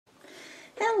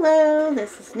Hello,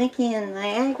 this is Nikki in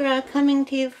Niagara coming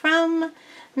to you from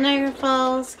Niagara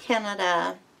Falls,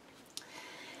 Canada.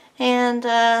 And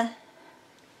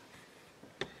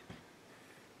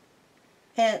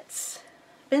it's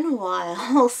been a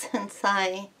while since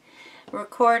I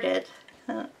recorded.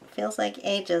 Feels like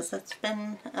ages. It's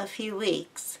been a few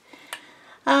weeks.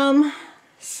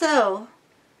 So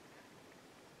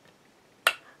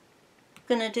I'm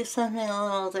gonna do something a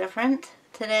little different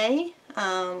today.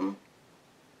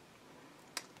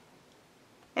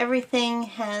 Everything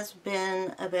has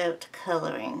been about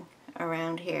coloring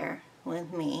around here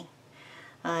with me.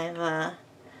 I've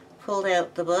pulled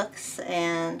out the books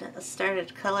and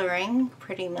started coloring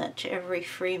pretty much every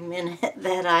free minute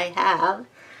that I have,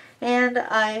 and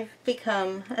I've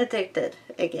become addicted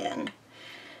again.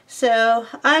 So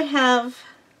I have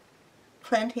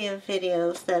plenty of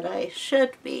videos that I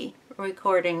should be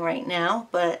recording right now,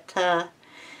 but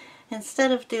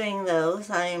instead of doing those,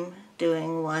 I'm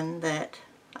doing one that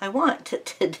I want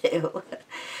to do.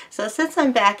 So since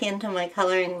I'm back into my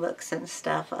coloring books and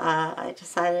stuff, I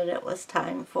decided it was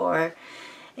time for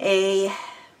a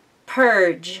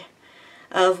purge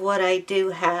of what I do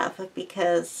have,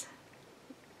 because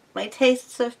my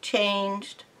tastes have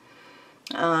changed.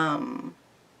 I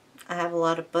have a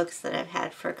lot of books that I've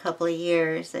had for a couple of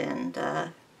years, and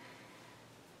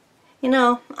you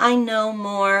know, I know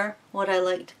more what I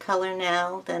like to color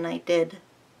now than I did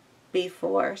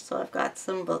before. So I've got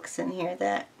some books in here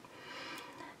that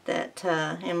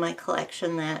in my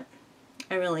collection that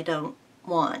I really don't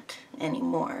want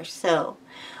anymore. So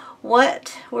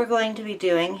what we're going to be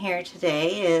doing here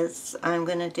today is I'm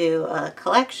going to do a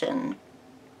collection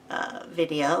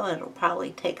video. It'll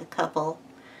probably take a couple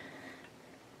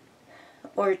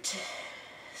or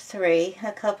three.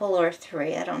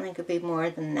 I don't think it'll be more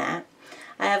than that.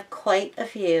 I have quite a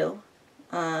few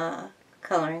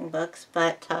coloring books,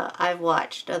 but I've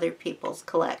watched other people's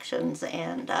collections,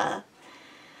 and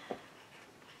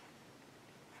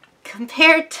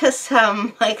compared to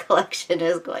some, my collection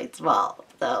is quite small,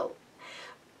 though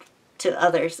to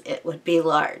others it would be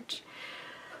large.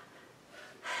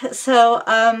 So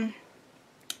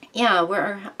yeah,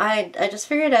 I just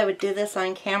figured I would do this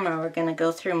on camera. We're going to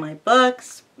go through my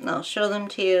books, and I'll show them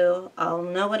to you. I'll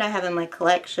know what I have in my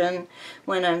collection.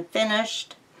 When I'm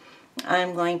finished,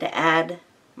 I'm going to add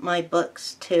my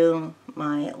books to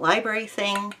my library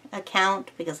thing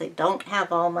account, because I don't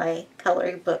have all my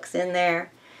coloring books in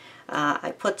there.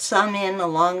 I put some in a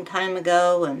long time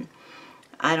ago, and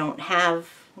I don't have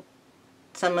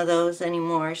some of those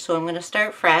anymore, so I'm going to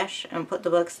start fresh and put the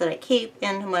books that I keep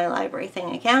into my library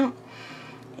thing account.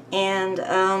 And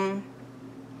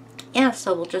yeah,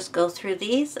 so we'll just go through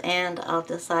these, and I'll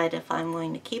decide if I'm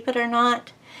going to keep it or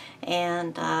not.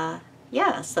 And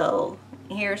yeah, so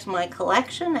here's my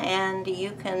collection, and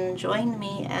you can join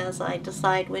me as I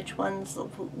decide which ones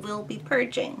we'll be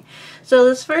purging. So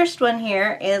this first one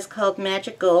here is called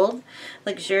Magic Gold,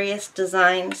 Luxurious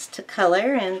Designs to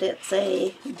Color, and it's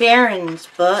a Barron's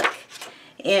book.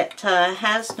 It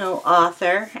has no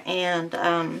author,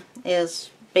 and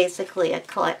is basically a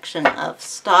collection of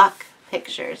stock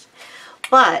pictures.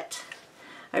 But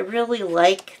I really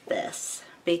like this,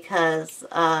 because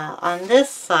on this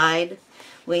side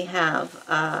we have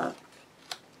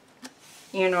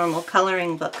your normal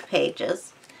coloring book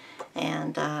pages,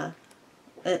 and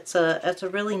it's a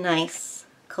really nice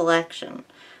collection,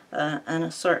 an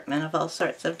assortment of all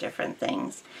sorts of different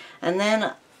things. And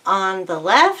then on the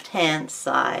left hand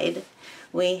side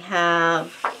we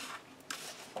have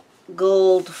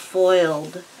gold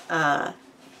foiled,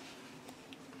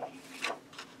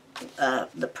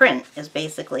 the print is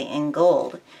basically in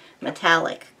gold,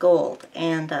 metallic gold,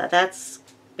 and that's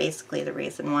basically the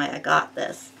reason why I got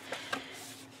this.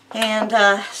 And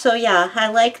so yeah, I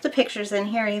like the pictures in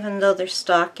here, even though they're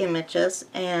stock images,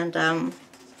 and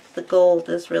the gold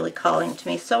is really calling to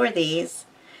me. So are these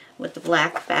with the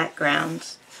black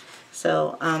backgrounds.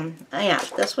 So yeah,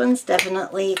 this one's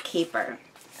definitely a keeper.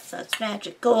 So it's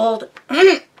Magic Gold.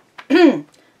 Oh,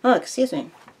 excuse me.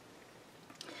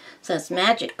 So it's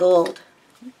Magic Gold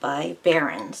by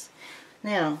Barron's.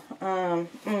 Now,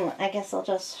 I guess I'll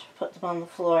just put them on the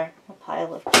floor. A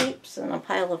pile of keeps and a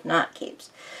pile of not keeps.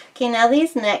 Okay, now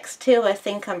these next two I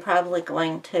think I'm probably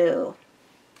going to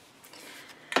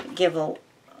give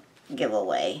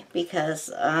away,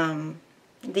 because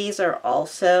these are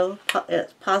also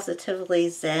Positively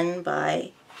Zen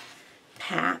by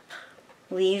Pap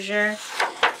Leisure.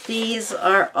 These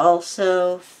are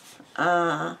also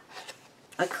a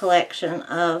collection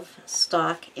of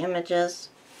stock images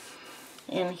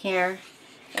in here,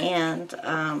 and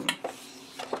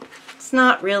It's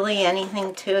not really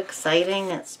anything too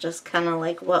exciting. It's just kind of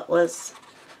like what was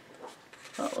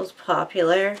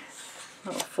popular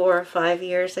 4 or 5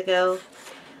 years ago.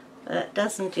 It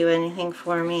doesn't do anything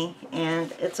for me,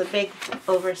 and it's a big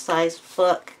oversized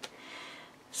book,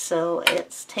 so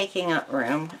it's taking up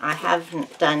room. I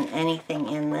haven't done anything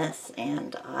in this,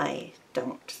 and I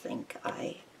don't think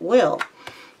I will.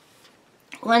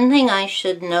 One thing I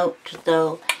should note,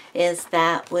 though, is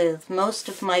that with most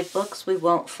of my books we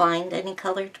won't find any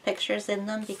colored pictures in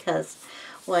them, because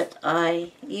what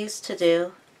I used to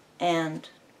do, and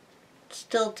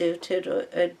still do to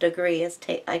a degree, is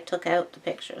I took out the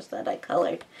pictures that I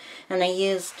colored and I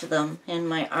used them in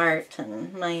my art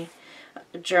and my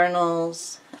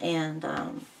journals, and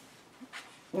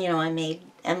you know, I made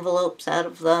envelopes out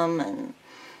of them and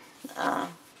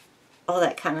all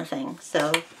that kind of thing.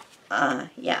 So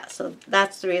yeah, so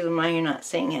that's the reason why you're not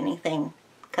seeing anything.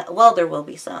 Well, there will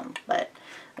be some, but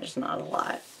there's not a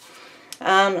lot.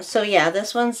 So yeah,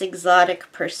 this one's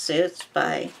Exotic Pursuits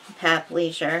by Pap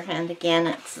Leisure, and again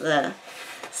it's the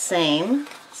same.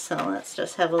 So let's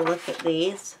just have a look at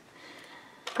these.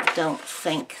 I don't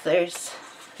think there's,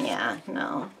 yeah,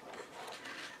 no,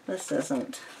 this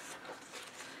isn't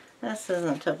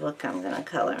a book I'm going to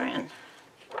color in.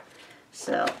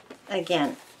 So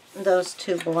again, those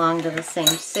two belong to the same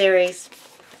series,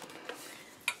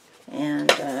 and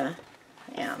yeah,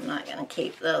 I'm not going to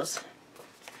keep those.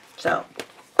 So,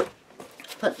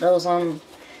 put those on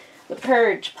the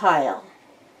Purge pile.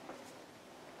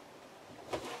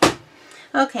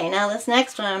 Okay, now this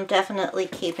next one I'm definitely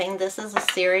keeping. This is a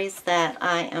series that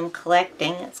I am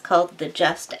collecting. It's called the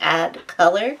Just Add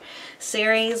Color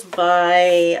series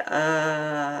by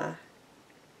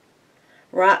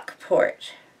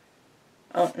Rockport.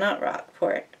 Oh, not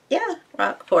Rockport. Yeah,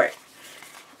 Rockport.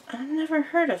 I've never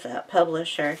heard of that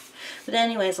publisher. But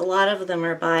anyways, a lot of them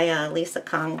are by Lisa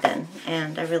Congdon,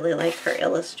 and I really like her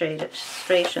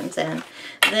illustrations. And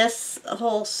this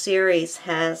whole series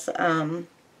has, the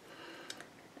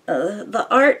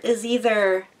art is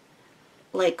either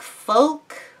like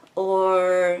folk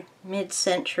or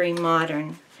mid-century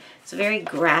modern. It's a very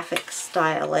graphic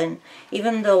style, and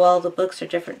even though all the books are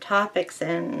different topics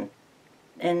and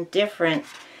different,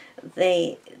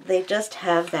 they just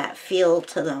have that feel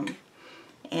to them.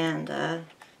 And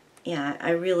yeah,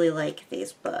 I really like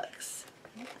these books.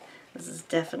 This is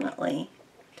definitely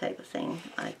the type of thing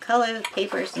I color. The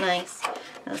paper's nice.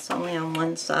 That's only on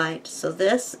one side. So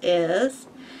this is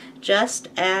Just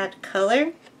Add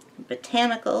Color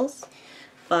Botanicals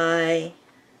by,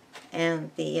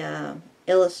 and the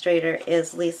illustrator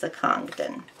is Lisa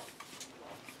Congdon.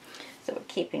 So we're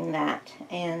keeping that,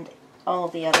 and all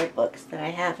the other books that I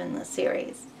have in the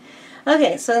series.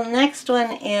 Okay, so the next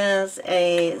one is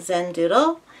a Zen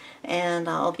Doodle, and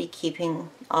I'll be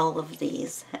keeping all of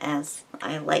these as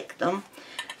I like them.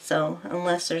 So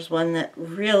unless there's one that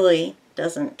really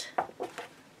doesn't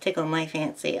tickle my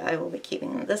fancy, I will be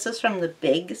keeping them. This is from the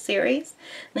Big series.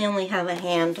 They only have a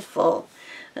handful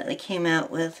that they came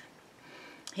out with.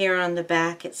 Here on the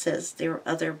back it says their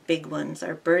other big ones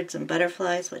are Birds and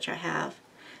Butterflies, which I have,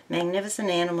 Magnificent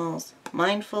Animals,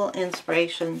 Mindful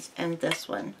Inspirations, and this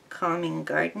one, Calming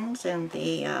Gardens, and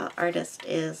the artist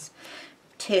is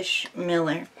Tish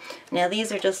Miller. Now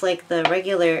these are just like the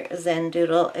regular Zen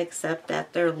Doodle, except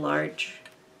that they're large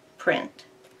print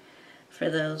for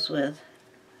those with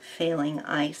failing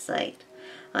eyesight.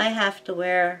 I have to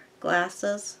wear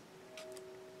glasses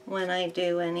when I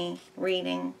do any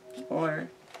reading or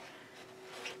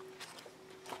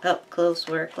up close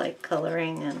work like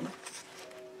coloring and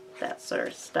that sort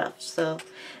of stuff. So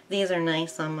these are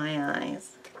nice on my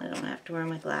eyes. I don't have to wear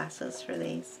my glasses for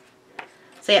these.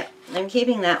 So yeah, I'm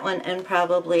keeping that one, and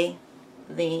probably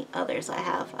the others I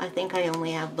have. I think I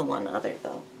only have the one other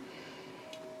though.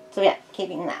 So yeah,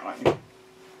 keeping that one.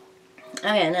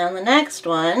 Okay, now the next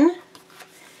one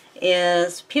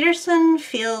is Peterson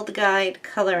Field Guide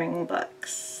Coloring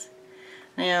Books.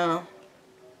 Now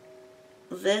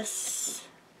this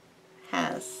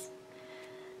has,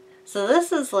 so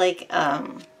this is like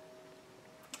a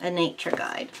nature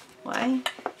guide. Why?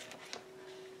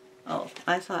 Oh,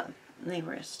 I thought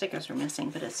stickers were missing,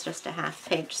 but it's just a half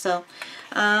page. So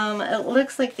it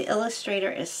looks like the illustrator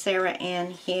is Sarah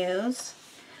Ann Hughes.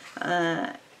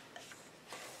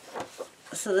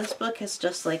 So this book is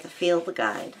just like a field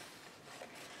guide,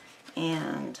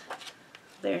 and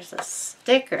there's a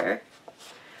sticker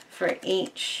for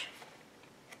each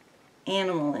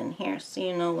animal in here, so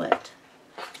you know what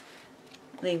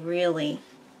they really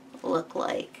look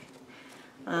like.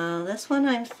 This one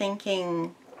I'm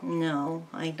thinking, no,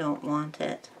 I don't want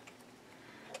it.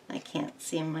 I can't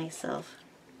see myself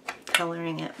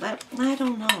coloring it, but I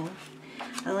don't know.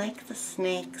 I like the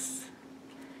snakes.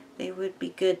 They would be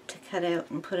good to cut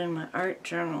out and put in my art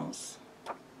journals.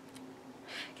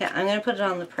 Okay, I'm going to put it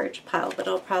on the Purge pile, but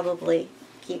I'll probably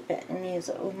keep it and use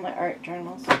it with my art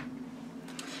journals.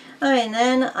 Okay, and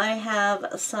then I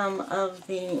have some of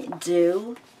the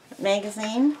Do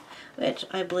magazine, which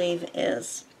I believe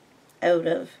is out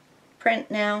of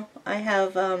print now. I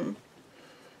have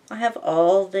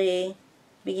all the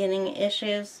beginning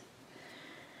issues.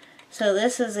 So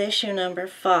this is issue number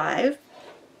 5,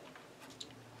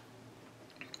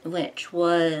 which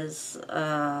was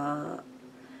for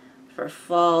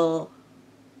fall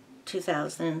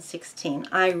 2016.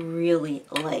 I really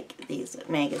like these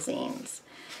magazines.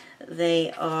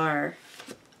 They are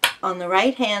on the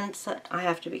right hand side. I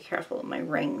have to be careful, my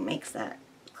ring makes that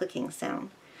clicking sound.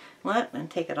 What? I'm going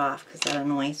to take it off because that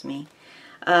annoys me.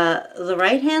 The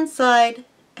right hand side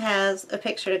has a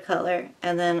picture to color,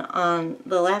 and then on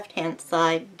the left hand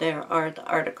side there are the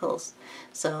articles.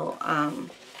 So,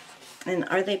 and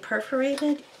are they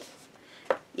perforated?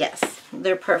 Yes,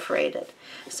 they're perforated.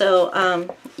 So,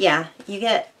 yeah, you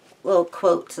get little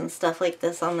quotes and stuff like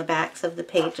this on the backs of the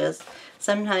pages.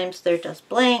 Sometimes they're just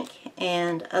blank,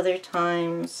 and other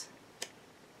times,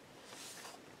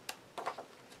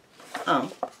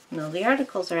 oh, no, the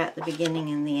articles are at the beginning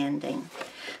and the ending.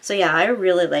 So yeah, I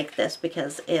really like this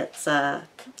because it's a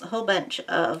whole bunch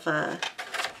of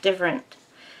different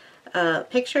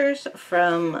pictures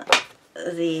from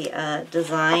the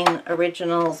Design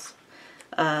Originals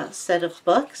set of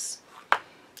books.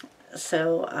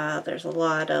 So there's a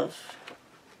lot of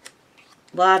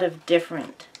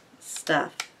different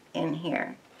stuff in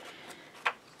here,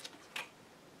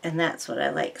 and that's what I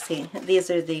like. See,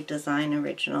 these are the Design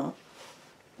Original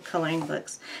coloring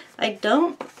books. I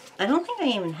don't think I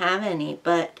even have any,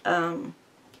 but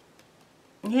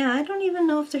yeah, I don't even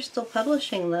know if they're still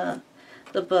publishing the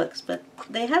books, but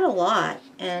they had a lot,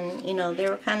 and you know, they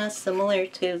were kind of similar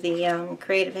to the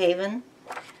Creative Haven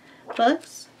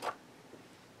books.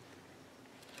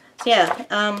 So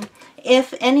yeah,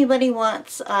 if anybody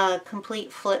wants a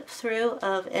complete flip through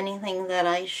of anything that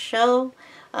I show,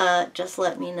 just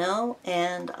let me know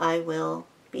and I will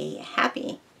be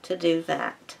happy to do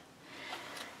that.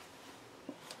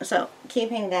 So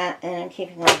keeping that, and I'm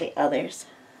keeping all the others.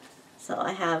 So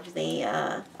I have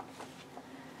the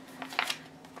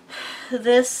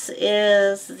this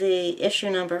is the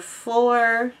issue number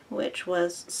 4, which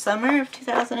was summer of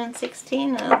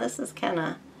 2016. Now this is kind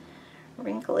of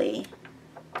wrinkly.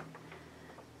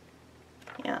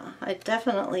 Yeah, I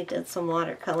definitely did some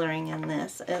watercoloring in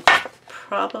this. It's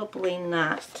probably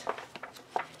not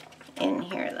in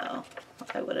here though.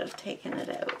 I would have taken it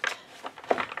out.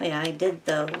 But yeah, I did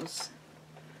those.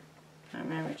 I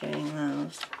remember doing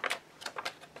those.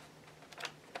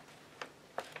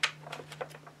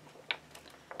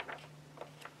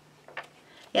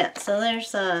 Yeah, so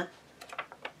there's yeah,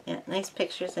 nice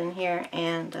pictures in here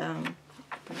and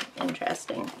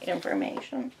interesting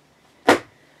information.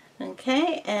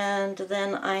 Okay, and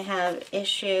then I have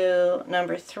issue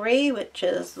number 3, which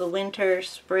is the winter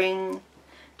spring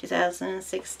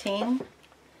 2016.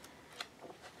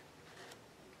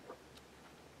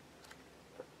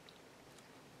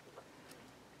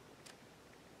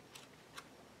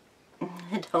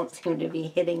 I don't seem to be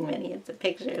hitting many of the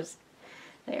pictures.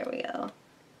 There we go.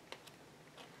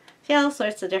 See, all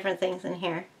sorts of different things in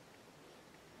here.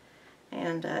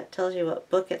 And it tells you what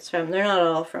book it's from. They're not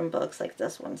all from books, like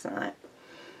this one's not.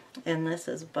 And this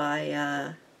is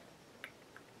by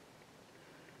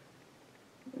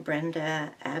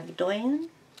Brenda Avdoyan.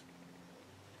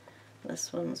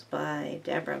 This one's by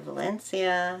Deborah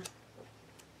Valencia.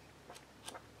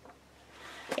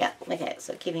 Yeah, okay,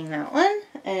 so keeping that one.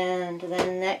 And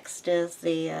then next is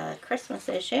the Christmas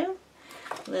issue.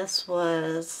 This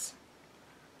was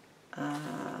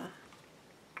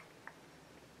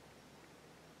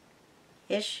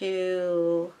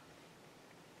issue,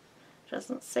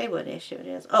 doesn't say what issue it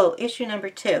is. Oh, issue number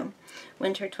 2,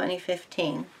 winter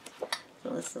 2015. So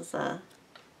this is a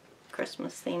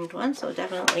Christmas themed one, so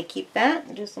definitely keep that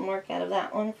and do some work out of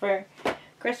that one for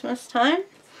Christmas time.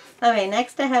 Okay,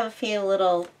 next I have a few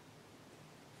little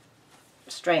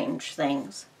strange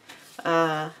things.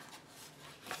 I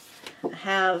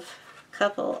have a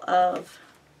couple of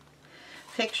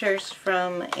pictures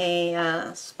from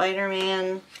a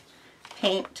Spider-Man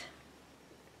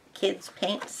kids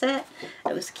paint set.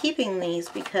 I was keeping these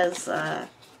because they're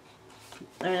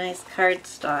nice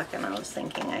cardstock, and I was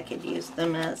thinking I could use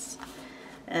them as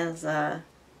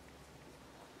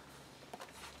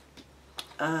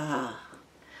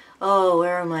oh,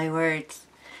 where are my words?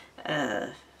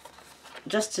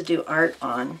 just to do art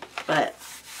on, but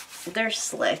they're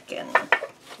slick and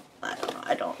I don't know,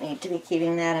 I don't need to be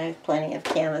keeping that. I have plenty of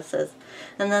canvases.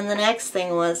 And then the next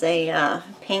thing was a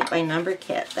paint by number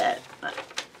kit that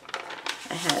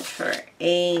I had for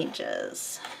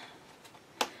ages.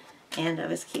 And I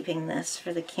was keeping this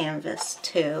for the canvas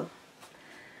too.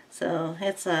 So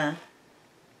it's a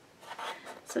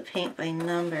paint by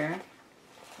number.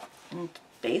 And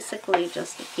basically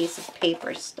just a piece of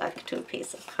paper stuck to a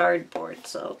piece of cardboard.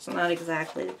 So it's not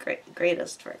exactly the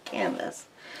greatest for a canvas.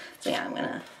 So yeah, I'm going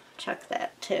to chuck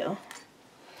that too.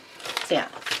 So yeah,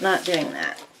 not doing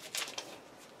that.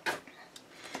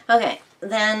 Okay,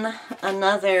 then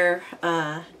another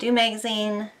Do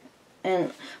magazine,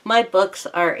 and my books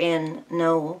are in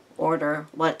no order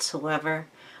whatsoever.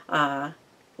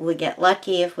 We get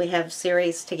lucky if we have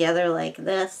series together like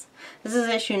this. This is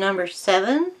issue number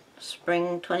 7,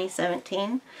 spring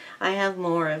 2017. I have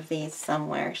more of these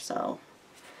somewhere, so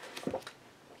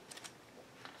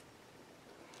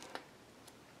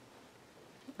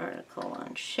article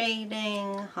on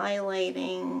shading,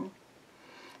 highlighting,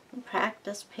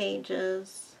 practice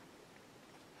pages.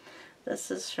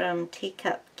 This is from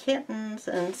Teacup Kittens,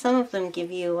 and some of them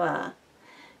give you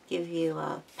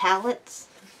palettes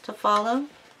to follow.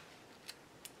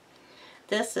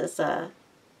 This is a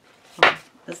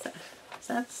is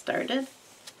that started?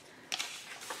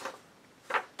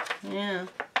 Yeah,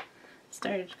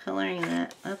 started coloring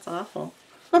that. That's awful.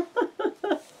 So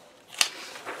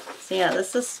yeah,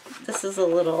 this is a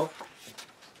little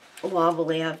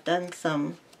wobbly. I've done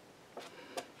some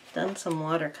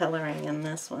watercoloring in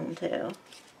this one too.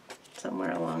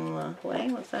 Somewhere along the way.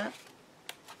 Was that?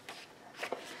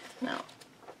 No.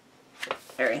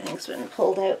 Everything's been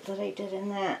pulled out that I did in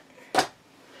that.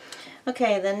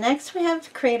 Okay, then next we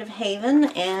have Creative Haven,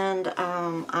 and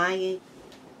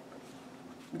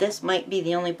this might be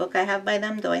the only book I have by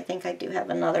them, though I think I do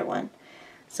have another one.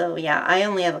 So yeah, I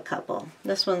only have a couple.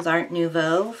 This one's Art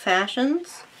Nouveau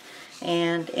Fashions,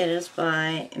 and it is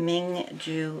by Ming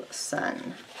Ju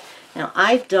Sun. Now,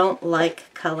 I don't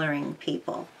like coloring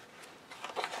people,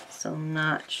 so I'm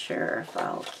not sure if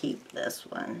I'll keep this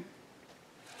one.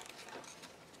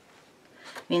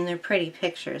 I mean, they're pretty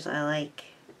pictures. I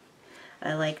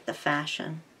like the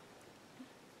fashion.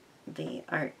 The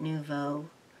Art Nouveau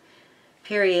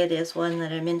period is one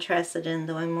that I'm interested in,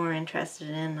 though I'm more interested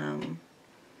in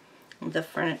the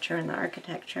furniture and the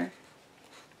architecture.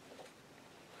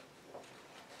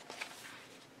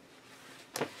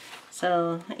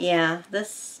 So yeah,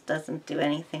 this doesn't do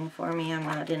anything for me. I'm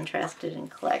not interested in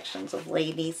collections of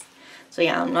ladies. So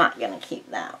yeah, I'm not going to keep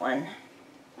that one.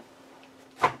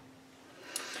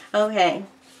 Okay.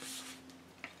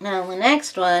 Now the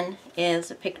next one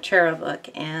is a Pictura book,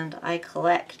 and I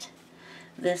collect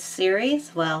this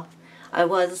series. Well, I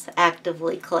was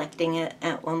actively collecting it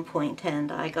at one point,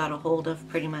 and I got a hold of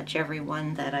pretty much every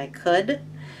one that I could.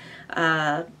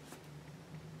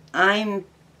 I'm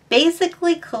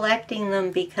basically collecting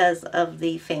them because of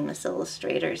the famous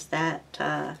illustrators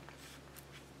that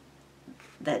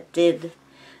that did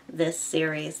this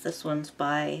series. This one's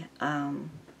by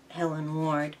Helen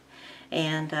Ward,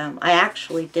 and I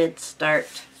actually did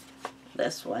start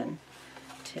this one.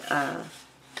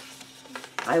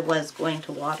 I was going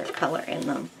to watercolor in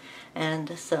them,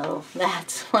 and so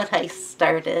that's what I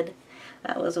started.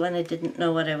 That was when I didn't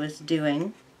know what I was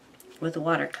doing with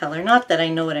watercolor. Not that I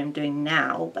know what I'm doing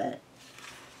now, but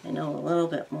I know a little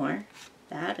bit more.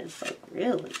 That is like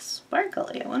really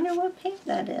sparkly. I wonder what paint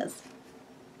that is.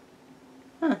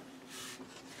 Huh.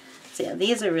 So yeah,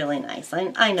 these are really nice.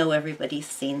 I know everybody's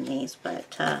seen these,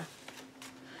 but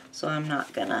so I'm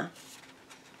not gonna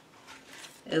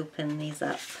open these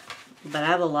up. But I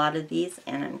have a lot of these,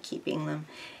 and I'm keeping them.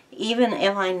 Even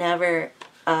if I never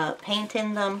paint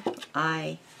in them,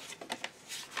 I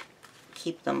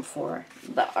keep them for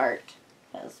the art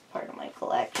as part of my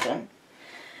collection.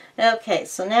 Okay,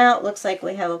 so now it looks like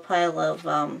we have a pile of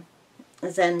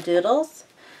Zen Doodles.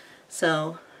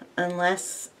 So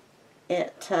unless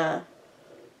it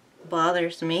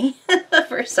bothers me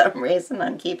for some reason,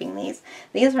 I'm keeping these.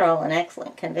 These are all in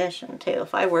excellent condition too.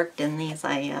 If I worked in these,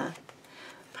 I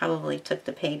probably took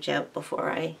the page out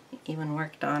before I even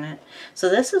worked on it. So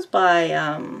this is by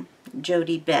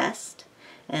Jodie Best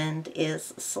and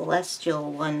is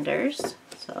Celestial Wonders.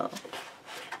 So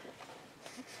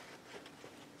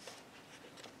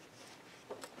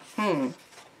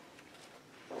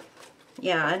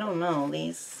yeah, I don't know.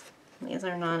 These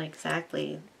are not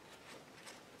exactly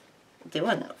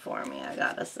doing it for me, I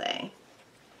gotta say.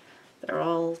 They're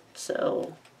all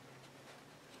so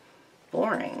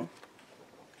boring.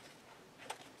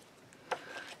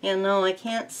 You know, I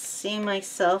can't see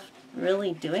myself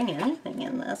really doing anything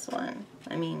in this one.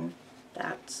 I mean,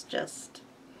 that's just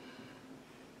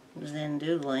Zen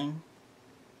doodling.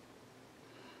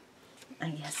 I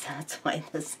guess that's why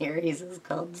the series is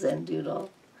called Zen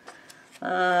Doodle.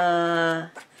 Yeah,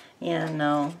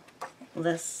 no.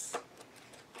 This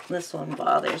one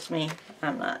bothers me.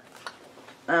 I'm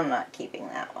not keeping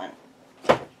that one.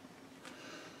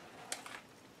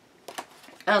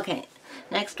 Okay,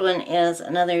 next one is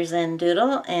another Zen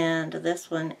Doodle, and this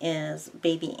one is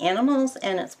Baby Animals,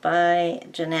 and it's by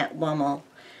Jeanette Wummel.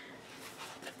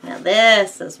 Now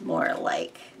this is more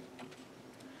like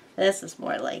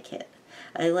it.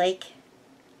 I like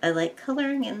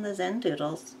coloring in the Zen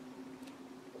Doodles.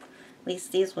 At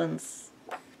least these ones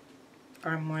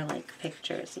are more like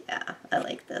pictures. Yeah, I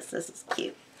like this. This is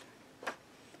cute.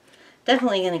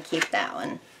 Definitely going to keep that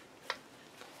one.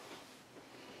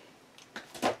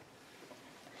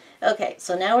 Okay,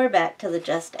 so now we're back to the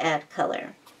Just Add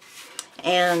Color.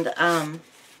 And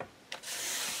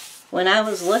when I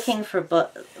was looking for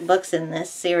books in this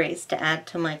series to add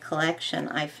to my collection,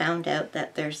 I found out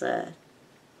that there's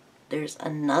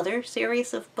another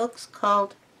series of books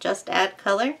called Just Add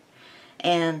Color,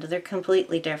 and they're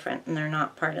completely different, and they're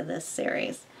not part of this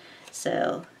series.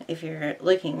 So if you're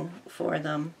looking for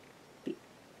them,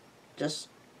 just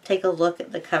take a look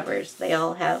at the covers. They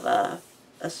all have a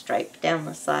stripe down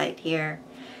the side here,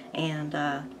 and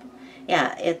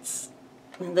yeah,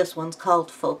 this one's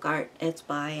called Folk Art. It's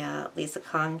by Lisa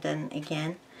Congdon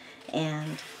again,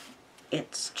 and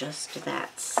it's just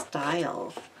that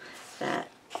style, that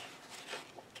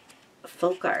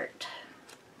folk art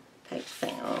type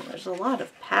thing. Oh, there's a lot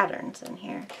of patterns in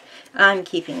here. I'm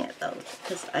keeping it though,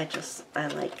 because I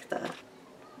like the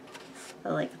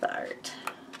art.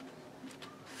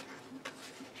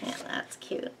 Yeah, that's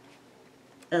cute.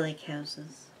 I like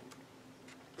houses.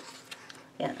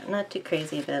 Yeah, I'm not too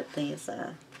crazy about these,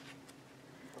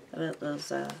 about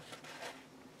those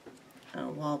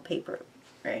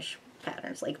wallpaper-ish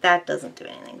patterns. Like, that doesn't do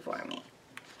anything for me.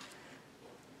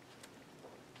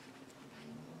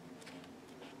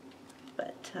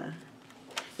 But,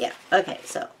 yeah, okay,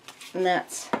 so, and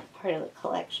that's part of the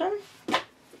collection.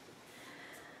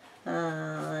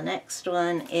 The next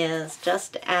one is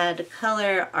Just Add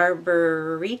Color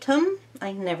Arboretum.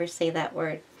 I can never say that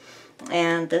word.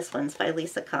 And this one's by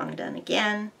Lisa Congdon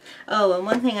again. Oh, and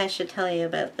one thing I should tell you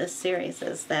about this series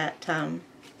is that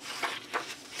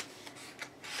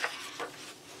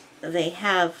they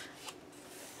have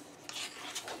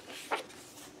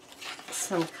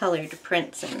some colored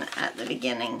prints at the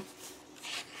beginning.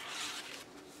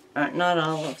 Not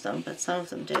all of them, but some of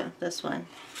them do. This one.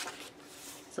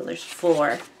 So there's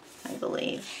 4, I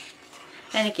believe.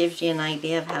 And it gives you an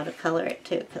idea of how to color it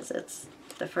too, because it's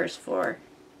the first 4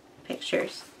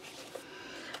 pictures.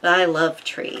 But I love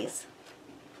trees.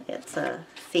 It's a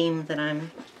theme that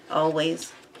I'm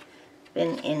always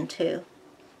been into.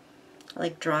 I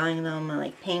like drawing them, I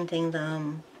like painting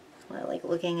them, I like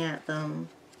looking at them.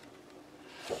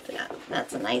 Yeah,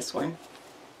 that's a nice one.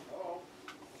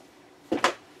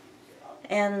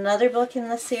 And another book in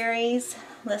the series,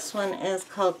 this one is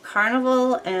called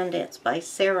Carnival, and it's by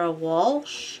Sarah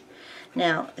Walsh.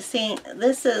 Now, see,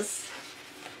 this is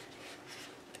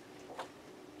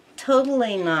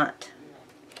totally not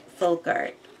folk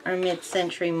art or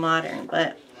mid-century modern,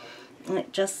 but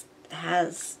it just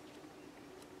has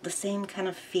the same kind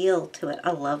of feel to it.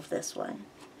 I love this one.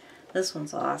 This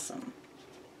one's awesome.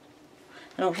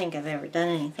 I don't think I've ever done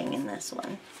anything in this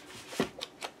one.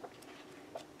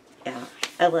 Yeah,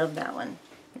 I love that one.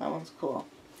 That one's cool.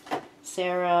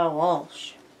 Sarah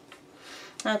Walsh.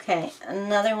 Okay,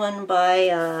 another one by,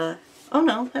 oh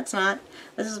no, that's not.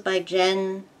 This is by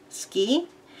Jen Ski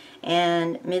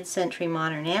and Mid-Century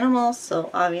Modern Animals. So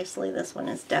obviously this one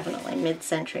is definitely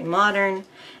mid-century modern.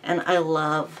 And I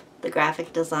love the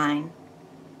graphic design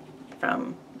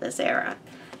from this era.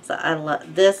 So I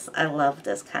love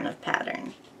this kind of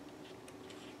pattern.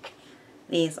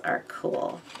 These are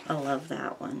cool. I love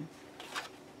that one.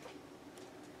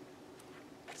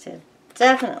 So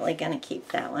definitely going to keep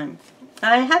that one.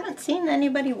 I haven't seen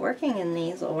anybody working in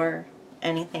these or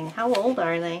anything. How old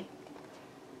are they?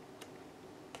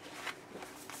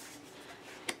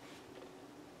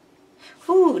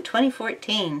 Ooh,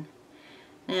 2014.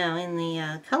 Now, in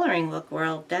the coloring book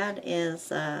world, that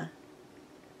is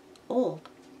old.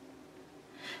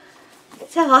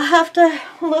 So I'll have to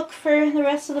look for the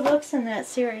rest of the books in that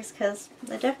series because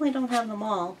I definitely don't have them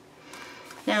all.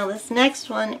 Now this next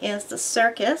one is The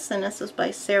Circus, and this is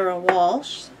by Sarah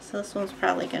Walsh. So this one's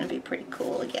probably going to be pretty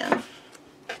cool again.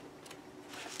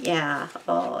 Yeah,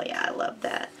 oh yeah, I love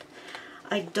that.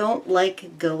 I don't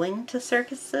like going to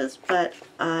circuses, but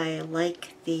I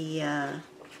like the, oh,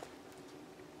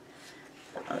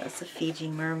 that's a Fiji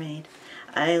mermaid.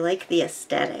 I like the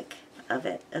aesthetic of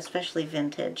it, especially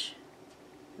vintage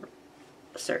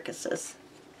circuses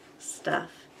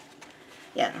stuff.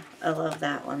 Yeah, I love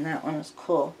that one. That one is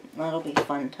cool. That'll be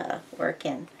fun to work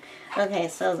in. Okay,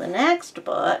 so the next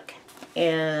book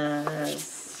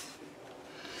is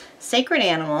Sacred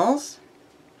Animals,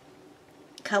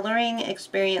 Coloring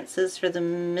Experiences for the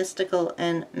Mystical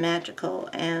and Magical,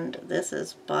 and this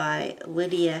is by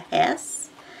Lydia Hess.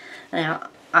 Now,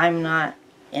 I'm not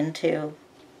into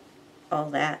all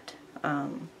that,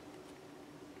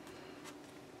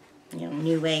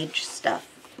 New Age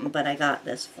stuff, but I got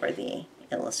this for the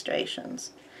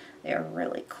illustrations. They're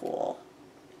really cool.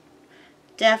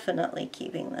 Definitely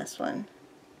keeping this one.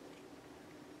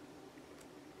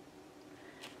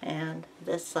 And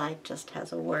this side just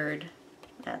has a word.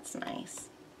 That's nice.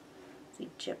 It's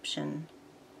Egyptian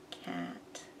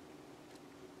cat.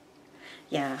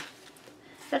 Yeah,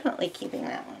 definitely keeping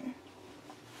that one.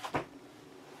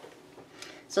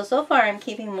 So far I'm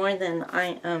keeping more than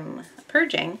I am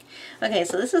purging. Okay,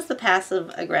 so this is the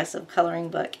Passive Aggressive coloring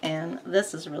book, and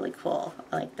this is really cool.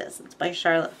 I like this. It's by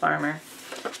Charlotte Farmer,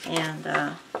 and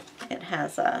it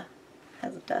has a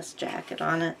dust jacket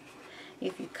on it.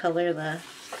 You can color the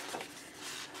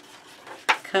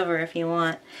cover if you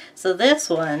want. So this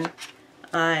one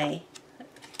I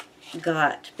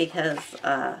got because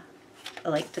I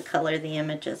like to color the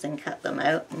images and cut them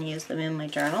out and use them in my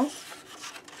journals.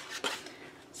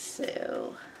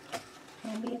 So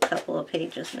there'll be a couple of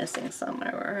pages missing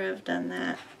somewhere where I've done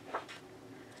that.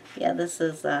 Yeah, this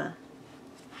is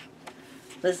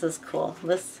cool.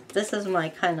 This is my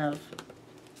kind of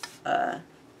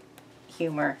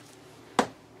humor.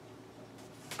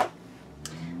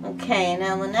 Okay,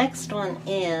 now the next one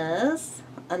is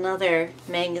another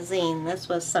magazine. This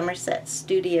was Somerset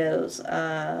Studios,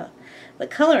 the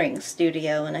Coloring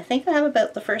Studio, and I think I have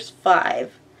about the first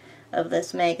 5 of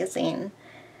this magazine.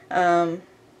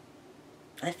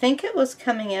 I think it was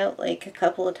coming out like a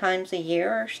couple of times a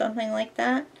year or something like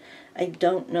that. I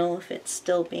don't know if it's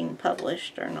still being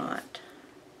published or not.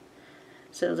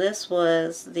 So this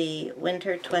was the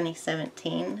Winter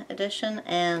 2017 edition,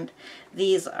 and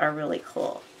these are really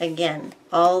cool. Again,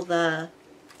 all the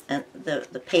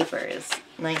paper is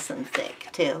nice and thick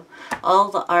too. All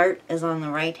the art is on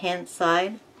the right-hand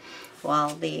side,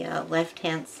 while the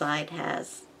left-hand side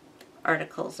has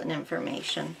articles and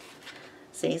information.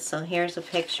 See, so here's a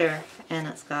picture, and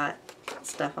it's got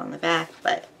stuff on the back,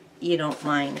 but you don't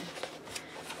mind.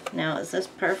 Now, is this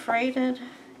perforated?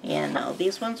 Yeah, no,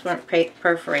 these ones weren't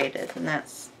perforated, and that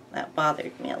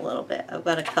bothered me a little bit. I've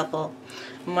got a couple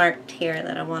marked here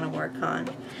that I want to work on.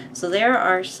 So there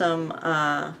are some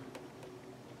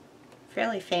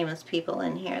fairly famous people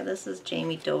in here. This is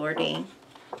Jamie Doherty,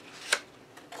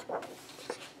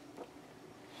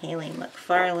 Haley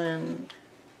McFarland,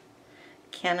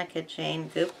 Kanika Jane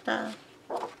Gupta,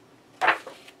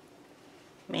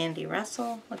 Mandy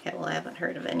Russell. Okay, well, I haven't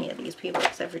heard of any of these people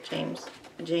except for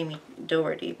Jamie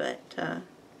Doherty, but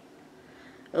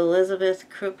Elizabeth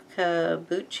Krupka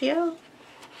Buccio.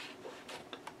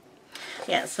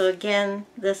 Yeah, so again,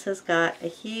 this has got a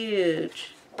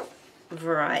huge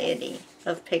variety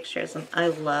of pictures, and I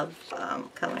love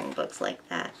coloring books like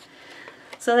that,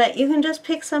 so that you can just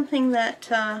pick something that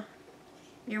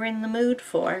you're in the mood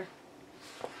for.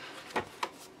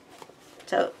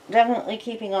 So definitely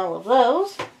keeping all of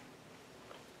those.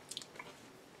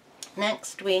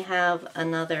 Next we have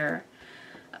another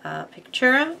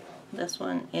Pictura. This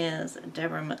one is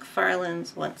Deborah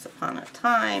McFarlane's Once Upon a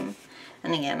Time.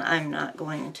 And again, I'm not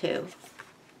going to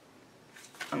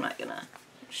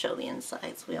show the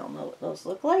insides. We all know what those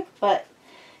look like. But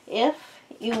if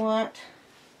you want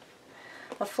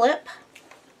a flip,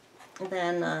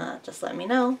 then just let me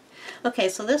know. Okay,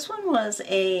 so this one was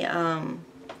a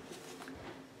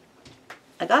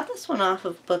I got this one off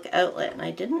of Book Outlet, and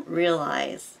I didn't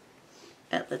realize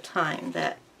at the time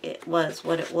that it was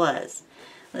what it was.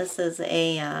 This is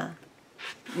a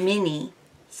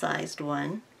mini-sized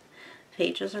one.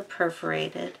 Pages are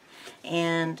perforated,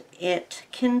 and it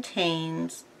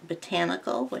contains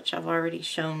botanical, which I've already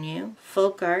shown you,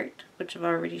 folk art, which I've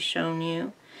already shown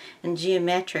you, and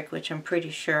geometric, which I'm pretty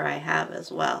sure I have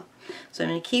as well. So I'm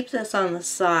going to keep this on the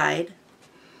side,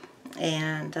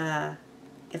 and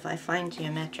if I find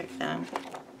geometric, then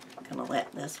I'm going to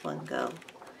let this one go,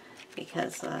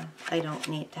 because I don't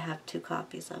need to have 2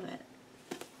 copies of it.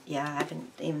 Yeah, I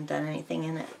haven't even done anything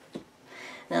in it.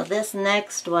 Now this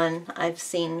next one, I've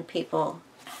seen people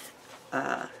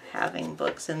having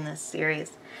books in this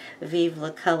series. Vive la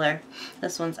Color.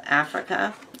 This one's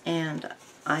Africa, and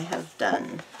I have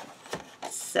done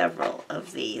several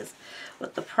of these.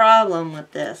 But the problem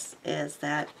with this is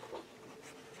that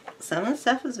some of the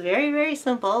stuff is very, very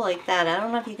simple, like that. I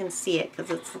don't know if you can see it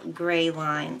because it's gray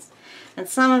lines. And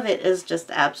some of it is just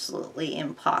absolutely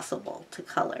impossible to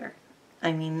color.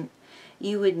 I mean,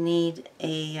 you would need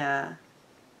a,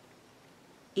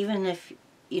 even if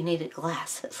you needed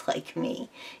glasses like me,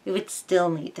 you would still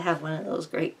need to have one of those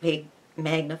great big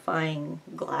magnifying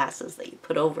glasses that you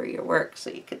put over your work so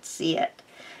you could see it.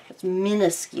 It's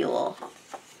minuscule.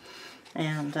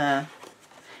 And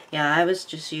yeah, I was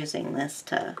just using this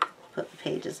to put the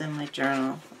pages in my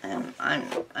journal, and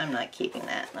I'm not keeping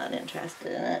that, not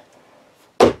interested in it.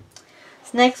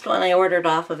 This next one I ordered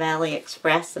off of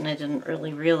AliExpress, and I didn't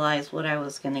really realize what I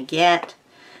was going to get.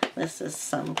 This is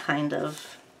some kind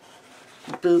of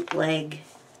bootleg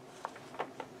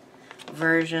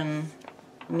version,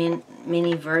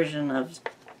 mini version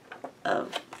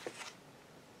of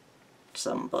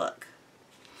some book.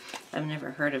 I've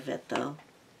never heard of it though.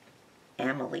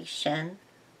 Amelie Shen,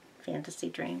 Fantasy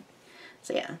Dream.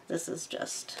 So yeah, this is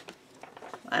just,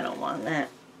 I don't want that.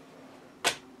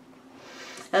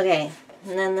 Okay,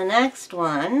 and then the next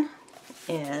one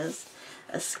is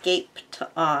Escape to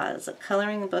Oz, a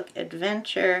coloring book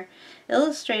adventure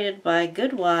illustrated by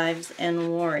good wives and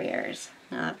warriors.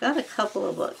 Now I've got a couple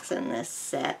of books in this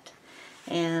set,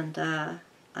 and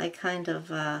I kind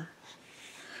of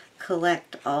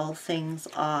collect all things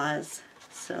Oz,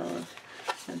 so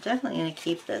I'm definitely going to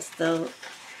keep this, though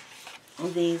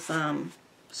these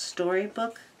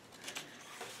storybook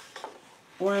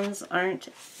ones aren't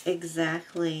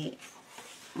exactly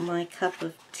my cup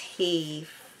of tea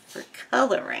for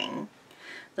coloring,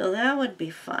 though that would be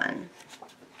fun.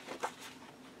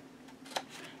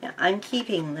 Yeah, I'm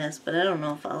keeping this, but I don't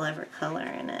know if I'll ever color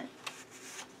in it.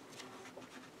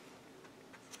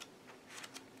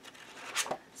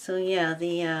 So yeah,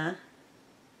 the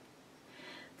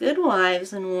Good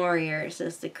Wives and Warriors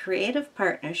is the creative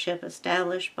partnership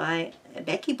established by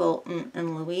Becky Bolton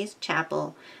and Louise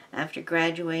Chappell after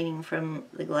graduating from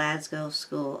the Glasgow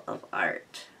School of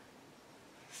Art.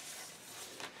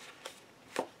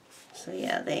 So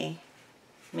yeah, they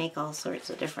make all sorts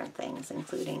of different things,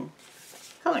 including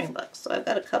coloring books. So I've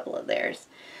got a couple of theirs.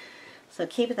 So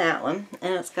keep that one.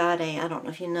 And it's got a, I don't know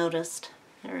if you noticed,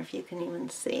 or if you can even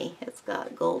see, it's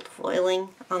got gold foiling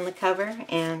on the cover,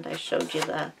 and I showed you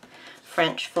the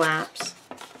French flaps.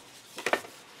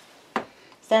 So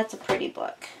that's a pretty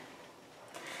book.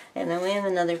 And then we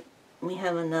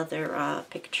have another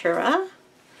Pictura.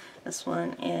 This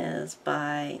one is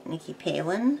by Nikki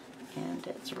Palin, and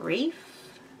it's Reef.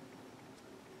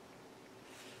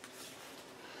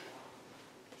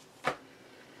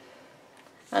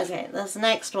 Okay, this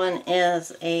next one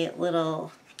is a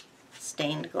little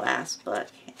stained glass book,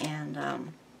 and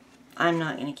I'm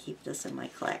not going to keep this in my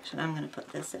collection. I'm going to put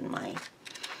this in my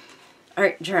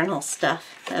art journal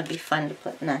stuff. That'd be fun to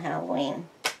put in a Halloween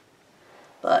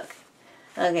book.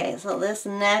 Okay, so this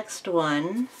next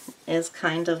one is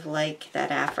kind of like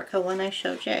that Africa one I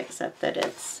showed you, except that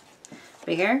it's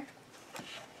bigger.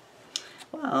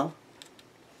 Wow.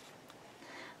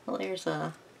 Well, there's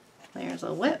a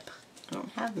whip. I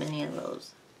don't have many of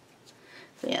those.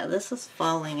 So yeah, this is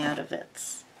falling out of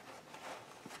its,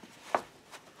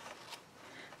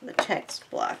 the text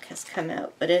block has come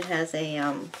out, but it has a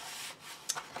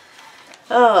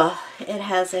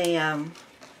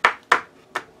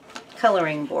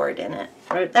coloring board in it.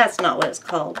 Or that's not what it's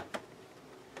called.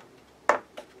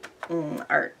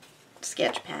 Art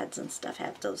sketch pads and stuff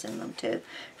have those in them too.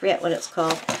 Forget what it's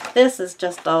called. This is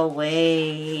just all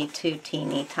way too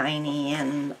teeny tiny,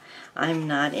 and I'm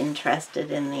not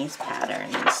interested in these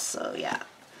patterns. So yeah,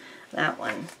 that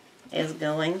one is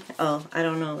going. Oh, I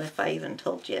don't know if I even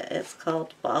told you. It's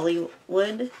called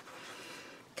Bollywood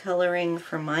Coloring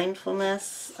for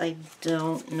Mindfulness. I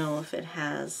don't know if it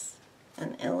has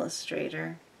an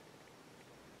illustrator.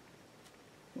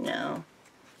 No,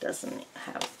 doesn't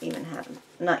even have,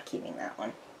 not keeping that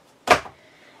one.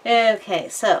 Okay,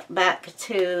 so back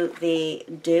to the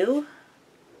Do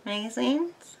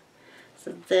magazines.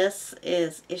 So this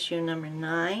is issue number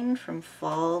 9 from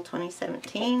fall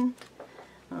 2017.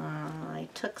 I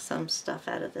took some stuff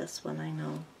out of this one, I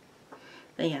know.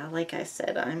 But yeah, like I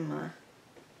said, I'm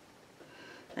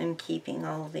keeping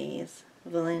all these.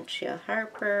 Valencia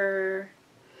Harper.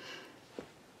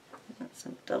 Got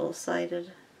some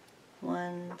double-sided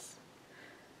ones.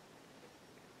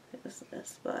 What is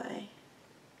this by?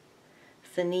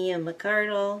 Thania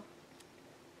McArdle.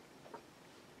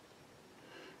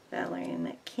 Valerie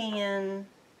McCann.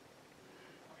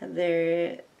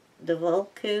 Heather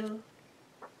Dvolku,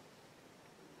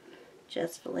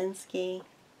 Jess Valinsky.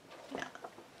 Yeah.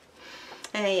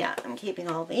 Yeah, I'm keeping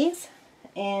all these.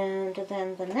 And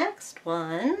then the next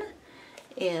one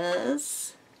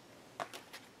is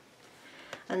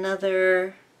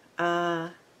another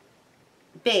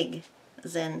big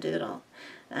Zen doodle.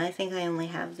 I think I only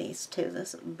have these two.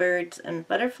 This Birds and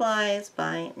Butterflies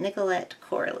by Nicolette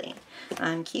Corley.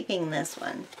 I'm keeping this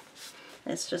one.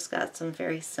 It's just got some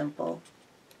very simple,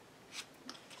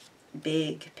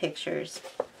 big pictures.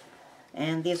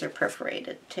 And these are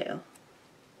perforated too.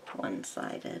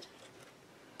 One-sided.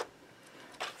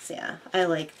 So yeah, I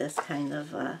like this kind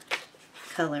of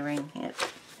coloring. It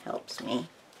helps me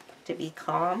to be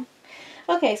calm.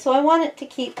 Okay, so I wanted to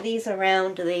keep these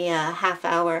around the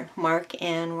half-hour mark,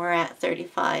 and we're at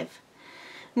 35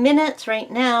 minutes right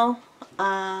now.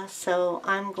 So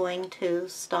I'm going to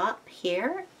stop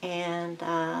here, and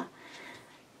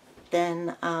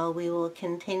then we will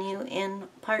continue in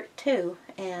part 2.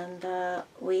 And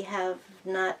we have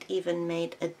not even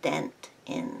made a dent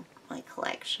in my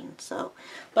collection. So,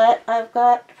 but I've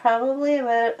got probably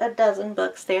about a dozen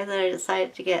books there that I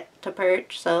decided to get to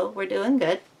Purge, so we're doing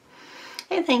good.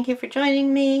 Hey, thank you for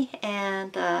joining me,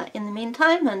 and in the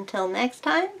meantime, until next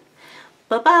time,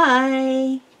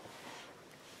 bye-bye!